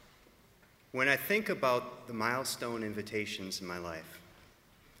When I think about the milestone invitations in my life,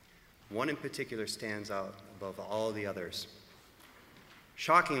 one in particular stands out above all the others.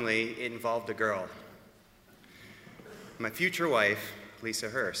 Shockingly, it involved a girl. My future wife, Lisa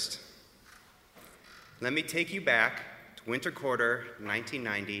Hurst. Let me take you back to winter quarter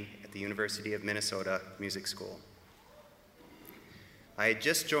 1990 at the University of Minnesota Music School. I had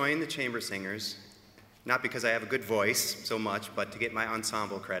just joined the chamber singers, not because I have a good voice so much, but to get my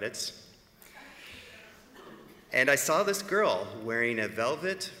ensemble credits. And I saw this girl wearing a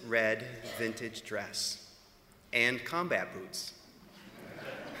velvet red vintage dress and combat boots.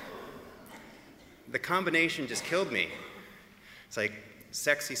 The combination just killed me. It's like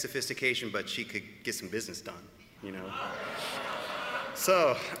sexy sophistication, but she could get some business done, you know?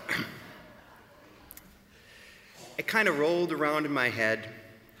 So, it kind of rolled around in my head.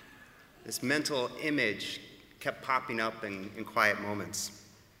 This mental image kept popping up in quiet moments.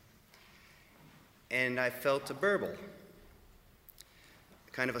 And I felt a burble,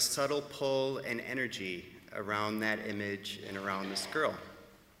 kind of a subtle pull and energy around that image and around this girl.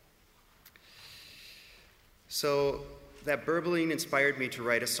 So that burbling inspired me to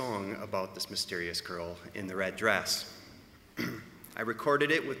write a song about this mysterious girl in the red dress. I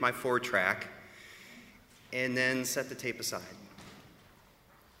recorded it with my 4-track and then set the tape aside.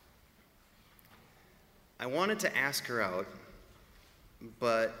 I wanted to ask her out,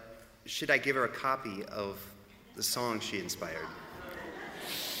 but should I give her a copy of the song she inspired?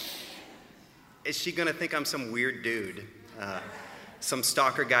 Is she gonna think I'm some weird dude, some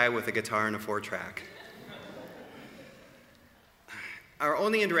stalker guy with a guitar and a 4-track? Our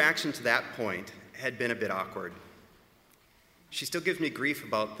only interaction to that point had been a bit awkward. She still gives me grief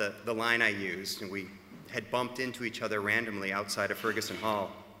about the line I used, and we had bumped into each other randomly outside of Ferguson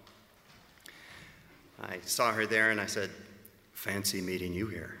Hall. I saw her there and I said, "Fancy meeting you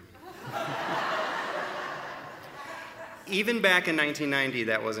here." Even back in 1990,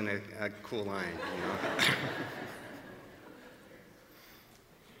 that wasn't a cool line, you know?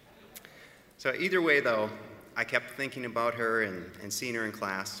 So either way, though, I kept thinking about her and seeing her in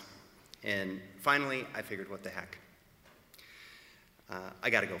class, and finally, I figured, what the heck? I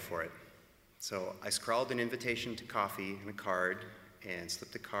gotta go for it. So I scrawled an invitation to coffee and a card, and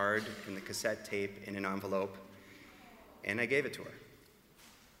slipped the card and the cassette tape in an envelope, and I gave it to her.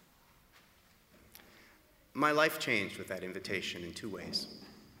 My life changed with that invitation in 2 ways.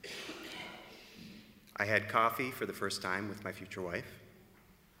 I had coffee for the first time with my future wife,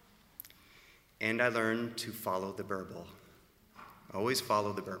 and I learned to follow the burble. Always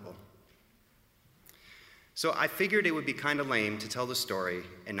follow the burble. So I figured it would be kind of lame to tell the story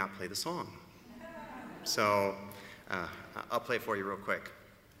and not play the song. So I'll play it for you real quick.